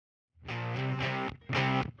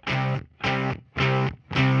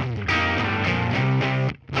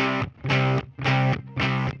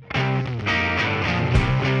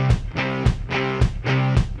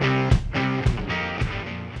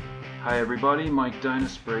everybody, Mike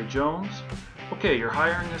Dynaspray Jones. Okay, you're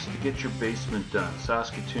hiring us to get your basement done.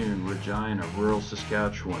 Saskatoon, Regina, rural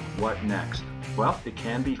Saskatchewan. What next? Well, it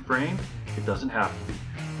can be framed. It doesn't have to be.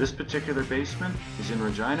 This particular basement is in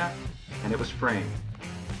Regina and it was framed.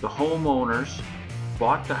 The homeowners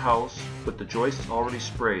bought the house with the joists already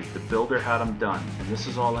sprayed. The builder had them done, and this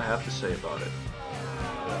is all I have to say about it.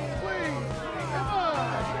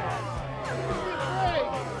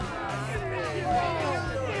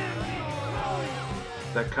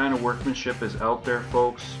 That kind of workmanship is out there,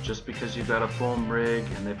 folks. Just because you've got a foam rig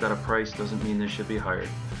and they've got a price doesn't mean they should be hired.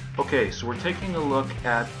 Okay, so we're taking a look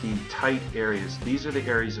at the tight areas. These are the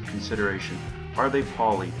areas of consideration. Are they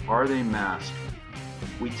poly? Are they masked?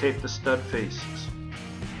 We tape the stud faces.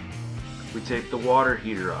 We tape the water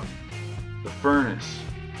heater up. The furnace,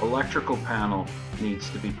 electrical panel needs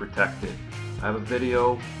to be protected. I have a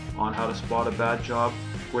video on how to spot a bad job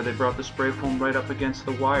where they brought the spray foam right up against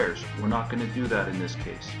the wires. We're not going to do that in this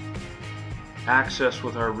case. Access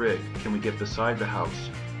with our rig. Can we get beside the house?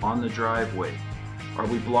 On the driveway? Are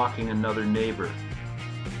we blocking another neighbor?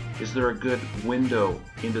 Is there a good window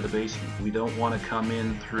into the basement? We don't want to come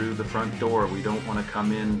in through the front door. We don't want to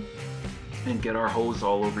come in and get our hose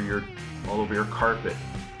all over your carpet.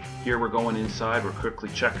 Here we're going inside, we're quickly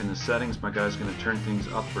checking the settings. My guy's going to turn things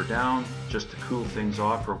up or down just to cool things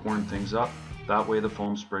off or warm things up. That way the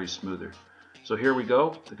foam sprays smoother. So here we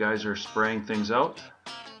go. The guys are spraying things out.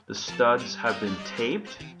 The studs have been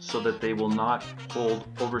taped so that they will not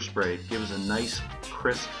hold overspray. It gives a nice,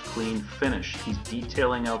 crisp, clean finish. He's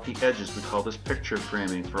detailing out the edges. We call this picture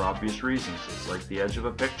framing for obvious reasons. It's like the edge of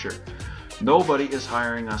a picture. Nobody is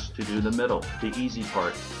hiring us to do the middle, the easy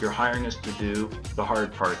part. You're hiring us to do the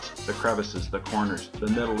hard parts, the crevices, the corners. The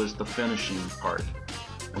middle is the finishing part.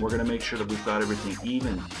 And we're going to make sure that we've got everything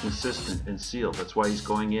even, consistent, and sealed. That's why he's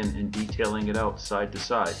going in and detailing it out side to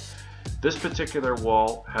side. This particular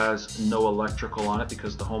wall has no electrical on it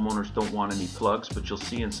because the homeowners don't want any plugs, but you'll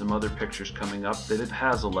see in some other pictures coming up that it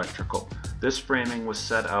has electrical. This framing was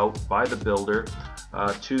set out by the builder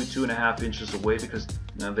 2.5 inches away because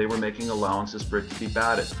they were making allowances for it to be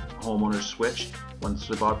batted. Homeowners switched. Once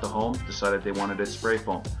they bought the home, decided they wanted it spray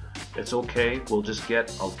foam. It's okay, we'll just get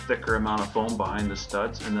a thicker amount of foam behind the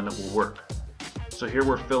studs and then it will work. So here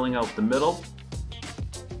we're filling out the middle.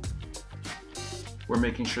 We're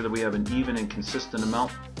making sure that we have an even and consistent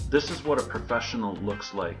amount. This is what a professional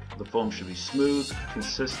looks like. The foam should be smooth,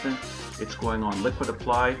 consistent. It's going on liquid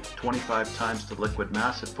applied, 25 times to liquid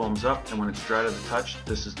mass. It foams up, and when it's dry to the touch,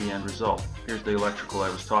 this is the end result. Here's the electrical I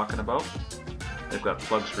was talking about. They've got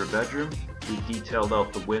plugs for a bedroom. We detailed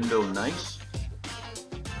out the window nice.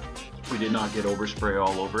 We did not get overspray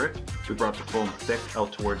all over it. We brought the foam thick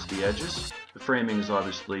out towards the edges. The framing is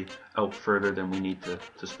obviously out further than we need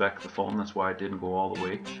to spec the foam. That's why I didn't go all the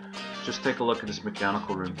way. Just take a look at this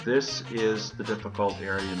mechanical room. This is the difficult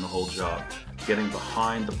area in the whole job. Getting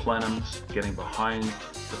behind the plenums, getting behind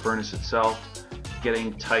the furnace itself,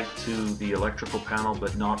 getting tight to the electrical panel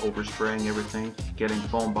but not overspraying everything, getting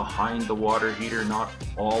foam behind the water heater, not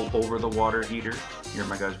all over the water heater. Here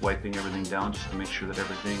my guy's wiping everything down just to make sure that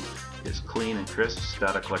everything is clean and crisp.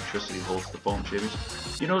 Static electricity holds the foam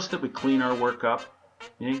shavings. You notice that we clean our work up.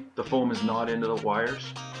 The foam is not into the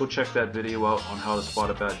wires. Go check that video out on how to spot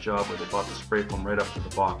a bad job where they bought the spray foam right up to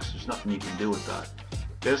the box. There's nothing you can do with that.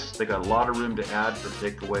 This, they got a lot of room to add or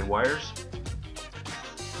take away wires.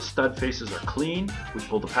 The stud faces are clean. We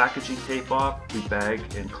pull the packaging tape off. We bag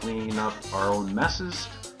and clean up our own messes.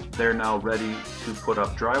 They're now ready to put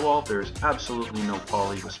up drywall. There's absolutely no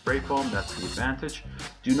poly with spray foam. That's the advantage.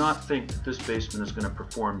 Do not think that this basement is going to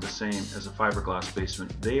perform the same as a fiberglass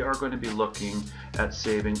basement. They are going to be looking at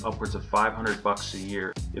saving upwards of $500 a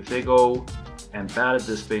year. If they go and batted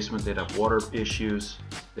this basement, they'd have water issues,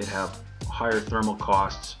 they'd have higher thermal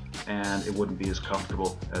costs, and it wouldn't be as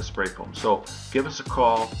comfortable as spray foam. So give us a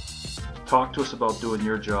call. Talk to us about doing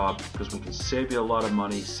your job because we can save you a lot of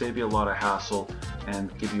money, save you a lot of hassle,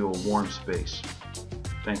 and give you a warm space.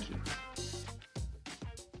 Thank you.